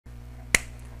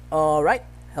Alright,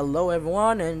 hello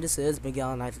everyone, and this is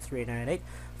Miguel93398.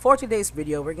 For today's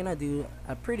video, we're gonna do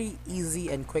a pretty easy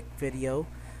and quick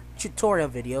tutorial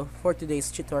video. For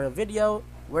today's tutorial video,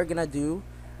 we're gonna do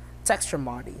texture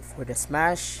modding for the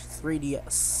Smash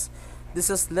 3DS. This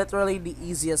is literally the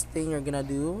easiest thing you're gonna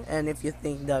do, and if you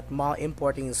think that mod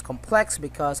importing is complex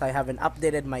because I haven't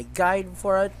updated my guide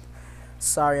for it,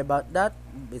 sorry about that.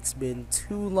 It's been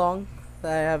too long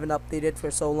that I haven't updated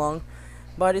for so long.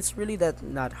 But it's really that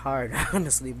not hard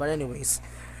honestly. But anyways,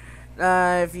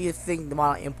 if you think the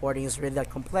model importing is really that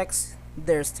complex,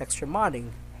 there's texture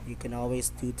modding. You can always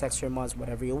do texture mods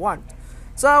whatever you want.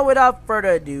 So without further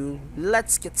ado,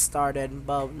 let's get started.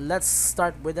 But let's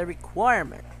start with the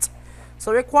requirement.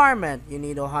 So requirement, you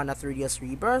need Ohana 3DS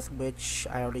Rebirth, which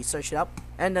I already searched it up,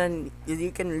 and then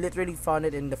you can literally find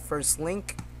it in the first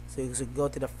link. So you should go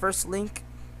to the first link,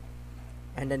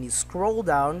 and then you scroll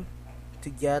down to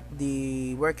get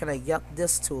the where can I get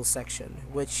this tool section,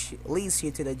 which leads you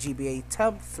to the GBA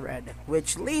temp thread,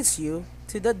 which leads you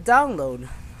to the download,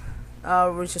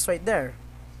 which is right there,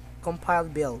 compile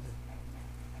build.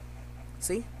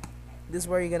 See, this is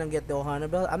where you're gonna get the Ohana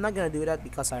build. I'm not gonna do that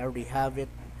because I already have it.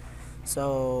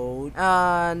 So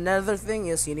another thing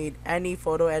is you need any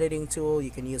photo editing tool. You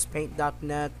can use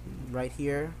paint.net right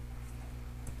here,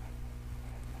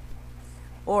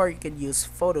 or you can use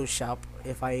Photoshop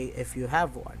if you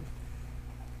have one.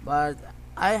 But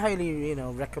I highly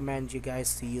recommend you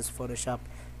guys to use Photoshop.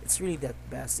 It's really the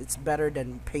best. It's better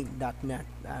than paint.net,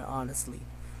 honestly.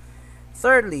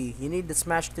 Thirdly, you need the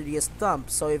Smash 3DS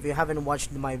dump. So if you haven't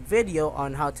watched my video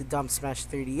on how to dump Smash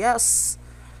 3DS,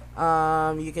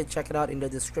 you can check it out in the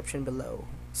description below.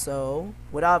 So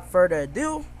without further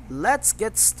ado, let's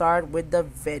get started with the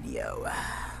video.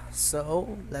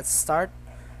 So let's start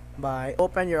by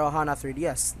open your Ohana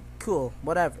 3DS. Cool,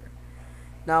 whatever.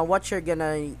 Now what you're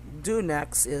gonna do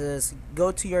next is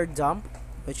go to your dump,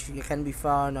 which can be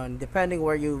found on depending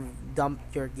where you dump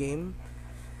your game.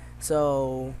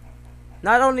 So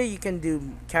not only you can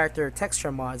do character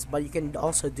texture mods, but you can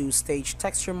also do stage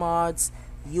texture mods,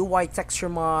 UI texture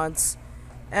mods,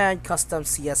 and custom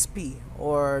CSP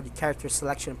or the character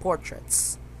selection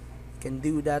portraits. You can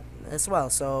do that as well.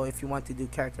 So if you want to do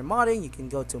character modding, you can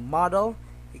go to model,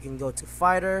 you can go to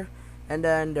fighter, and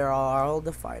then there are all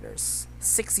the fighters,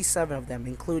 67 of them,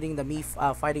 including the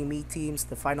fighting me teams,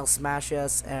 the final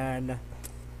smashes, and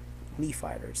me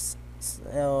fighters.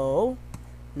 So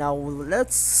now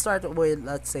let's start with,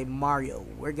 let's say, Mario.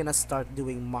 We're gonna start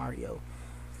doing Mario,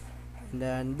 and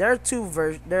then there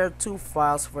are two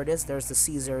files for this. There's the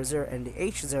C00 and the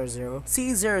H00.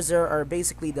 C00 are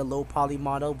basically the low poly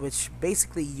model, which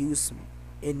basically use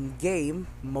in game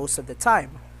most of the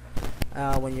time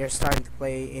when you're starting to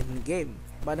play in game.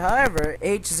 But however,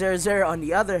 H00 on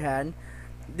the other hand,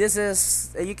 this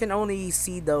is you can only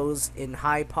see those in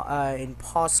in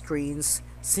pause screens,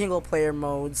 single player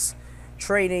modes,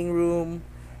 training room,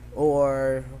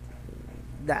 or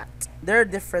that. There are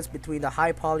difference between the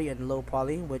high poly and low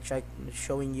poly, which I'm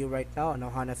showing you right now on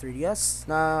Ohana 3DS.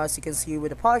 Now, as you can see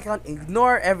with the poly count,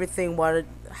 ignore everything what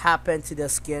happened to the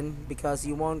skin because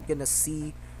you won't gonna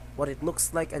see what it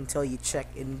looks like until you check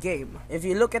in game. If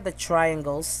you look at the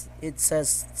triangles, it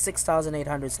says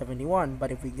 6,871, but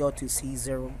if we go to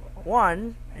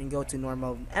C01 and go to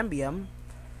normal MBM,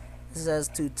 it says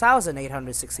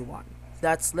 2,861.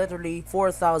 That's literally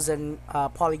 4,000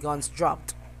 polygons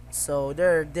dropped. So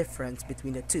there are difference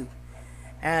between the two,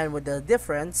 and with the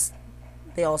difference,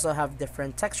 they also have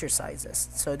different texture sizes.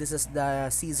 So this is the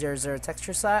C00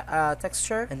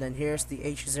 texture, and then here's the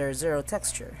H00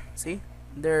 texture. See?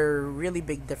 They're really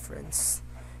big difference.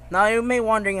 Now you may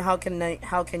wondering how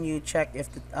can you check if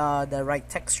the right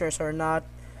textures or not.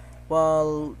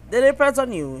 Well, it depends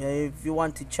on you. If you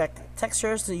want to check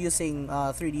textures using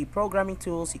 3D programming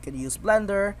tools, you can use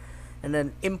Blender and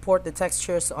then import the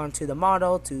textures onto the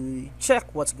model to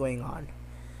check what's going on.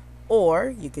 Or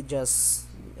you could just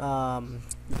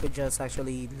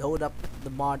actually load up the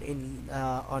mod in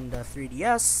on the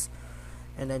 3DS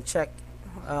and then check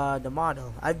the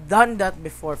model. I've done that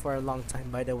before for a long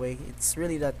time, by the way. It's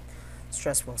really that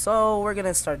stressful. So we're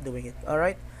gonna start doing it.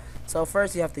 Alright, so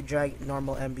first you have to drag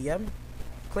normal MBM,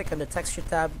 click on the texture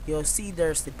tab. You'll see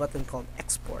there's the button called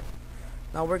export.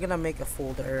 Now we're gonna make a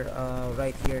folder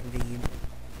right here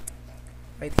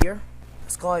right here.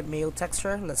 Let's call it male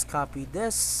texture. Let's copy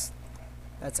this.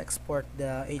 Let's export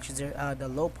the the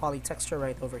low poly texture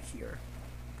right over here.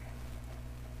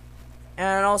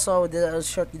 And also, the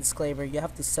short disclaimer, you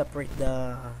have to separate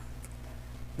the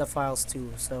files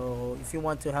too. So if you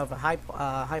want to have a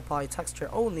high poly texture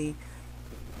only,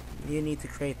 you need to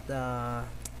create the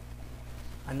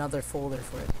another folder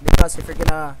for it, because if you're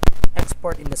gonna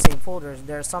export in the same folders,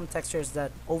 there are some textures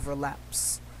that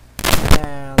overlaps,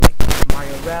 like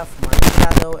Mario Ref, Mario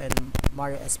Shadow, and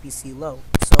Mario SPC Low.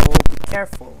 So be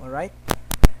careful. All right.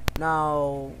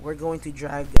 Now we're going to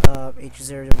drag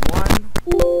H01.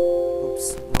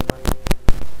 Oops, wrong one.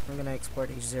 I'm gonna export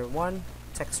H01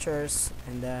 textures,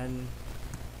 and then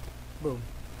boom,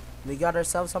 we got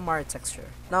ourselves a Mario texture.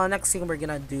 Now next thing we're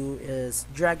gonna do is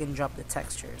drag and drop the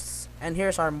textures. And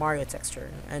here's our Mario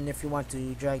texture. And if you want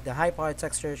to drag the high poly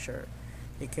texture, sure,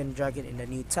 you can drag it in the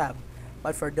new tab.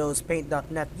 But for those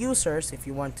Paint.net users, if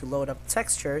you want to load up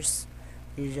textures,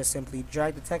 you just simply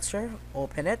drag the texture,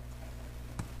 open it,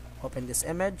 open this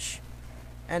image,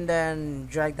 and then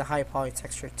drag the high poly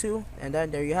texture too, and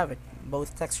then there you have it,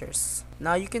 both textures.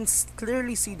 Now you can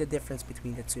clearly see the difference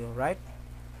between the two, right?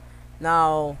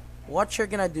 Now what you're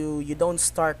gonna do, you don't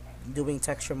start doing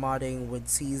texture modding with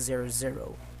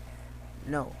C00.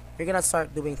 No, you're gonna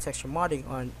start doing texture modding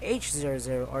on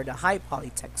H00 or the high poly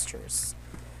textures,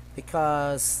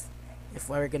 because if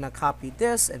we're gonna copy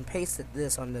this and paste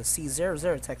this on the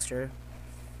C00 texture,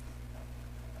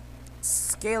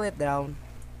 scale it down,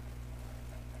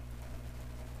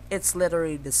 it's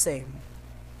literally the same,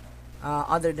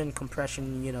 other than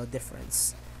compression,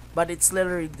 difference, but it's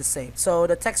literally the same. So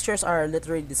the textures are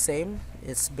literally the same.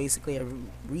 It's basically a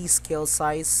rescale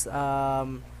size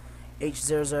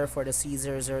H00 for the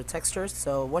C00 textures.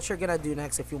 So what you're gonna do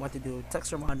next, if you want to do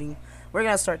texture modding, we're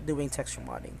gonna start doing texture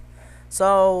modding.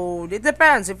 So it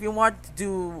depends if you want to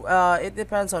do it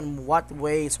depends on what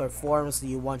ways or forms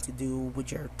you want to do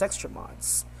with your texture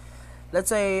mods. Let's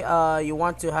say you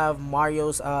want to have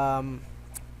Mario's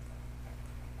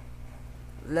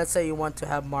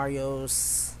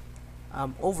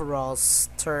overalls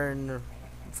turn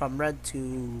from red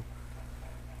to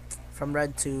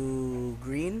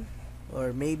green,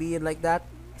 or maybe like that,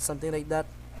 something like that.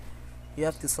 You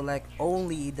have to select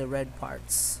only the red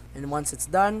parts, and once it's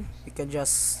done, we can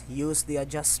just use the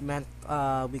adjustment.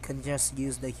 We can just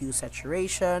use the hue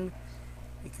saturation.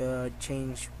 We could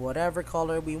change whatever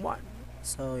color we want.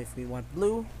 So if we want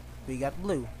blue, we got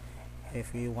blue.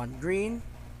 If we want green,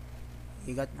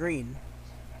 you got green.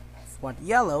 If you want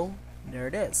yellow, there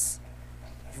it is.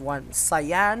 If you want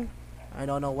cyan, I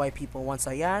don't know why people want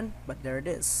cyan, but there it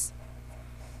is.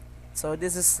 So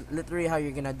this is literally how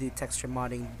you're gonna do texture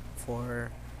modding for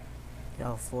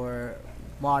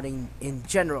modding in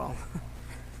general.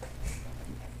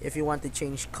 If you want to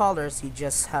change colors, you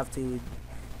just have to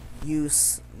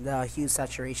use the hue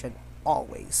saturation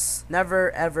always. Never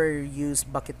ever use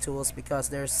bucket tools, because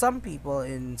there's some people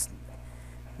in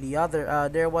the other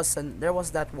there was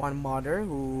that one modder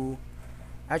who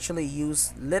actually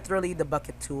used literally the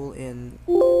bucket tool in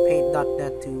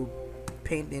Paint.net to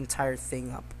paint the entire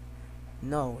thing up.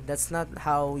 No, that's not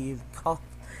how you call.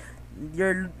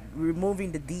 You're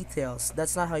removing the details.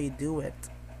 That's not how you do it.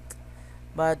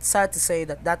 But sad to say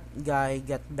that guy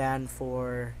got banned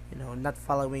for not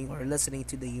following or listening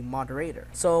to the moderator.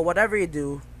 So whatever you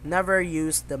do, never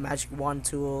use the magic wand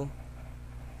tool.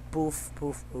 Poof,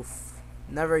 poof, poof.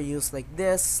 Never use like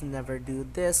this. Never do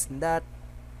this and that.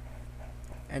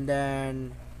 And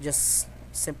then just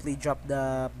simply drop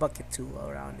the bucket tool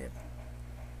around it.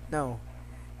 No,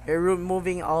 you're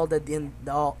removing all the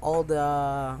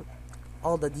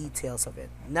details of it.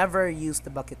 Never use the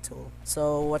bucket tool.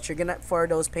 So what you're gonna, for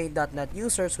those Paint.net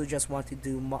users who just want to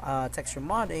do texture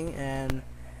modding and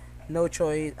no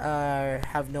choice,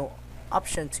 have no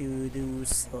option to do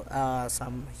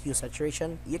some hue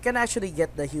saturation, you can actually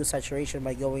get the hue saturation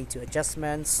by going to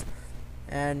adjustments,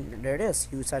 and there it is,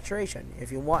 hue saturation.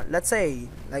 If you want, let's say,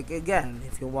 like again,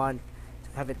 if you want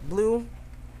to have it blue,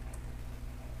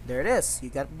 there it is, you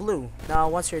got blue. Now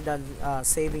once you're done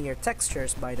saving your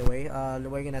textures, by the way,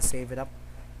 we're gonna save it up.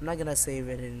 I'm not gonna save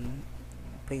it in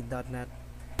Paint.net.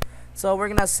 So we're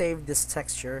gonna save this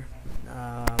texture,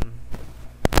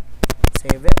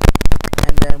 save it,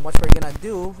 and then what we're gonna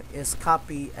do is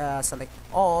copy, select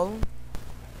all,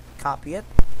 copy it,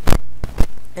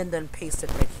 and then paste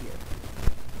it right here.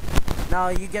 Now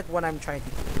you get what I'm trying to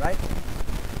do, right?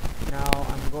 Now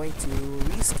I'm going to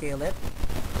rescale it.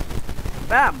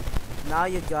 Bam! Now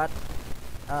you got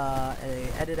a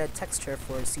edited texture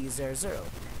for C00.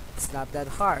 It's not that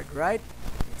hard, right?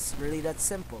 It's really that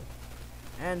simple.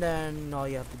 And then all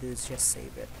you have to do is just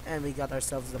save it. And we got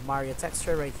ourselves the Mario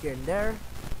texture right here and there.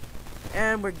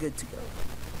 And we're good to go.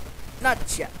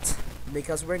 Not yet,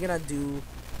 because we're gonna do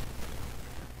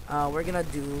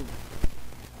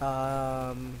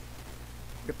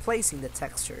replacing the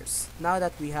textures. Now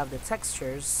that we have the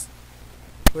textures,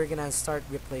 we're gonna start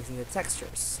replacing the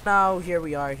textures. Now here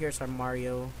we are, here's our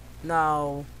Mario.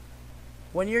 Now,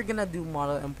 when you're gonna do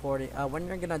model importing, when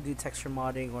you're gonna do texture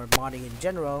modding or modding in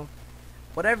general,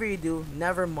 whatever you do,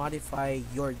 never modify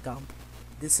your dump.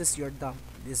 This is your dump.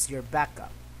 This is your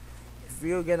backup. If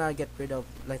you're gonna get rid of,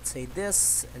 let's say,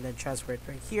 this and then transfer it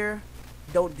right here,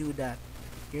 don't do that.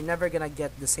 You're never gonna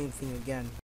get the same thing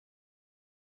again.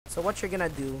 So what you're gonna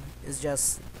do is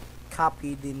just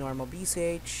copy the normal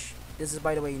BCH. This is,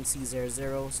 by the way, in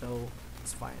C00, so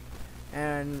it's fine.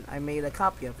 And I made a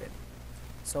copy of it.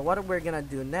 So what we're gonna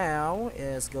do now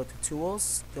is go to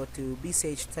Tools, go to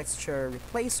BCH Texture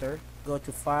Replacer, go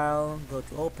to File, go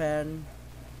to Open,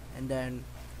 and then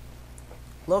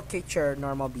locate your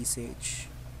normal BCH.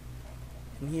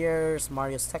 And here's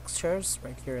Mario's textures,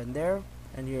 right here and there,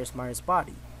 and here's Mario's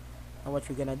body. And what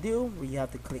you're gonna do, you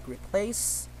have to click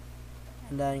Replace,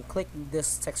 and then click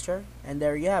this texture, and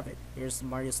there you have it. Here's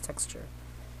Mario's texture.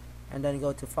 And then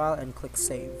go to File and click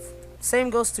Save. Same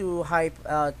goes to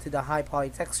the high poly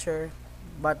texture,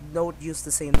 but don't use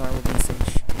the same normal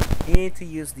BCH. You need to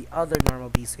use the other normal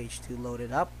BCH to load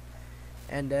it up,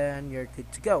 and then you're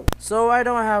good to go. So I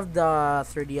don't have the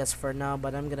 3DS for now,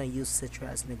 but I'm gonna use Citra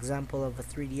as an example of a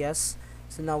 3DS.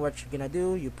 So now what you're gonna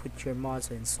do, you put your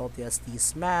mods in SaltySD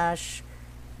Smash,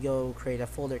 go create a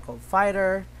folder called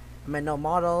Fighter, no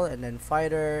model, and then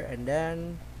Fighter, and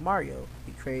then Mario.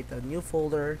 You create a new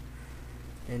folder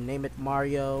and name it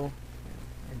Mario,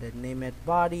 and then name it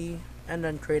Body, and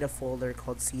then create a folder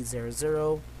called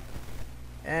C00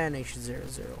 and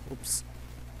H00. Oops.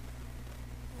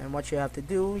 And what you have to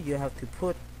do, you have to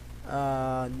put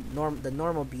the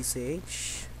normal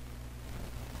BCH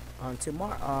onto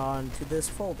this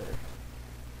folder.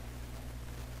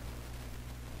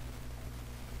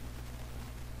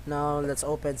 Now let's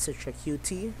open Citra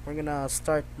Qt. We're gonna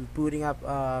start booting up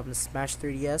Smash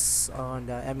 3DS on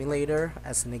the emulator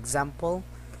as an example,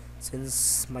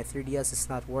 since my 3DS is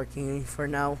not working for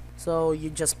now. So you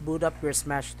just boot up your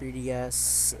Smash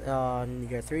 3DS on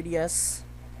your 3DS,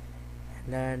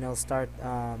 and then it'll start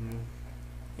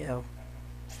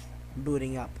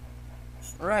booting up.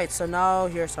 Alright, so now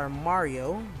here's our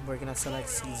Mario. We're gonna select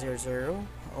C00,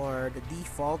 or the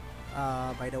default,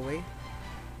 by the way.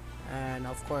 And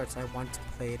of course I want to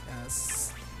play it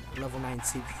as level 9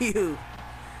 CPU.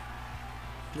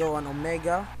 Go on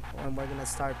Omega, and we're gonna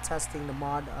start testing the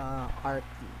mod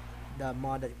the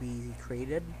mod that we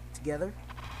created together.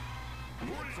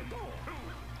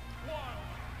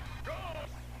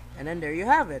 And then there you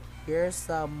have it. Here's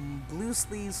Blue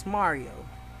Sleeves Mario.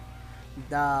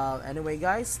 Anyway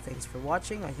guys, thanks for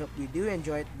watching. I hope you do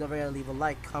enjoy it. Don't forget to leave a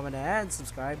like, comment, and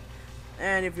subscribe.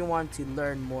 And if you want to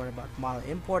learn more about model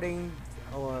importing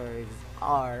or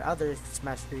other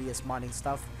Smash 3DS modding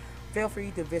stuff, feel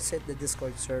free to visit the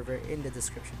Discord server in the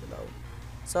description below.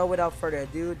 So without further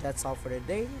ado, that's all for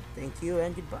today. Thank you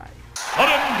and goodbye.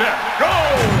 Sudden death, go!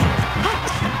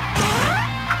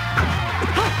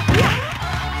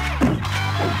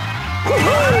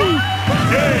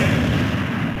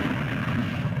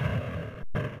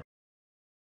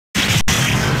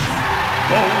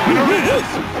 The winner is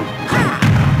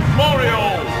Mario